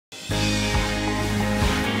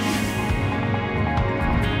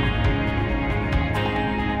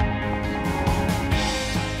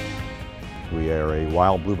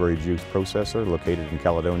wild blueberry juice processor located in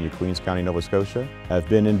Caledonia, Queens County, Nova Scotia. I've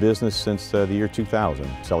been in business since the year 2000,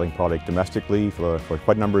 selling product domestically for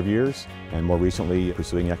quite a number of years, and more recently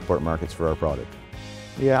pursuing export markets for our product.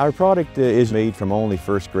 Yeah, our product is made from only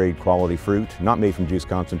first-grade quality fruit, not made from juice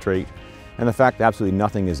concentrate, and the fact that absolutely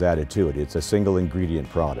nothing is added to it. It's a single ingredient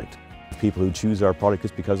product. People who choose our product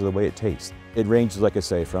just because of the way it tastes. It ranges, like I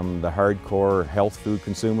say, from the hardcore health food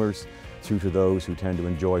consumers through to those who tend to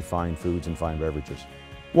enjoy fine foods and fine beverages.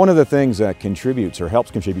 One of the things that contributes or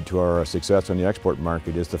helps contribute to our success on the export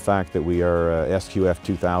market is the fact that we are SQF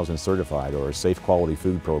 2000 certified, or a safe quality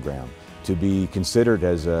food program. To be considered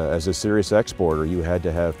as a serious exporter, you had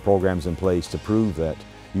to have programs in place to prove that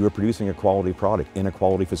you were producing a quality product in a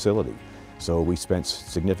quality facility. So we spent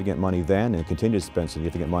significant money then and continue to spend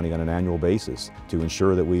significant money on an annual basis to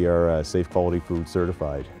ensure that we are safe quality food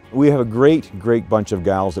certified. We have a great bunch of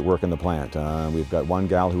gals that work in the plant. We've got one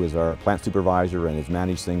gal who is our plant supervisor and has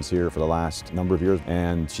managed things here for the last number of years,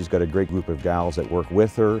 and she's got a great group of gals that work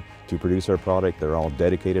with her to produce our product. They're all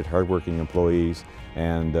dedicated, hardworking employees,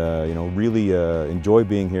 and really enjoy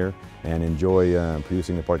being here and enjoy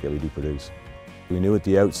producing the product that we do produce. We knew at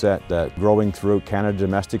the outset that growing throughout Canada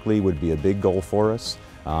domestically would be a big goal for us.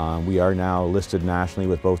 We are now listed nationally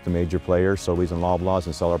with both the major players, Sobeys and Loblaws,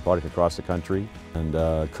 and sell our product across the country. And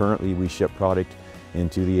currently we ship product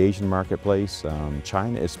into the Asian marketplace.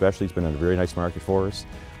 China especially has been a very nice market for us.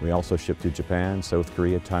 We also ship to Japan, South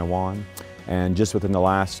Korea, Taiwan. And just within the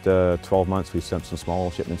last 12 months, we've sent some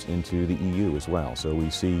small shipments into the EU as well. So we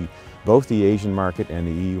see both the Asian market and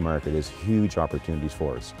the EU market as huge opportunities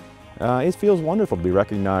for us. It feels wonderful to be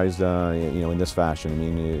recognized, in this fashion. I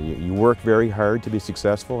mean, you work very hard to be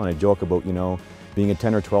successful, and I joke about, being a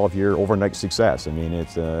 10 or 12-year overnight success. I mean,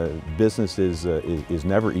 business is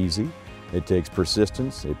never easy. It takes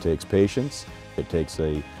persistence, it takes patience, it takes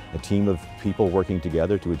a team of people working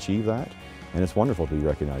together to achieve that, and it's wonderful to be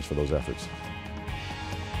recognized for those efforts.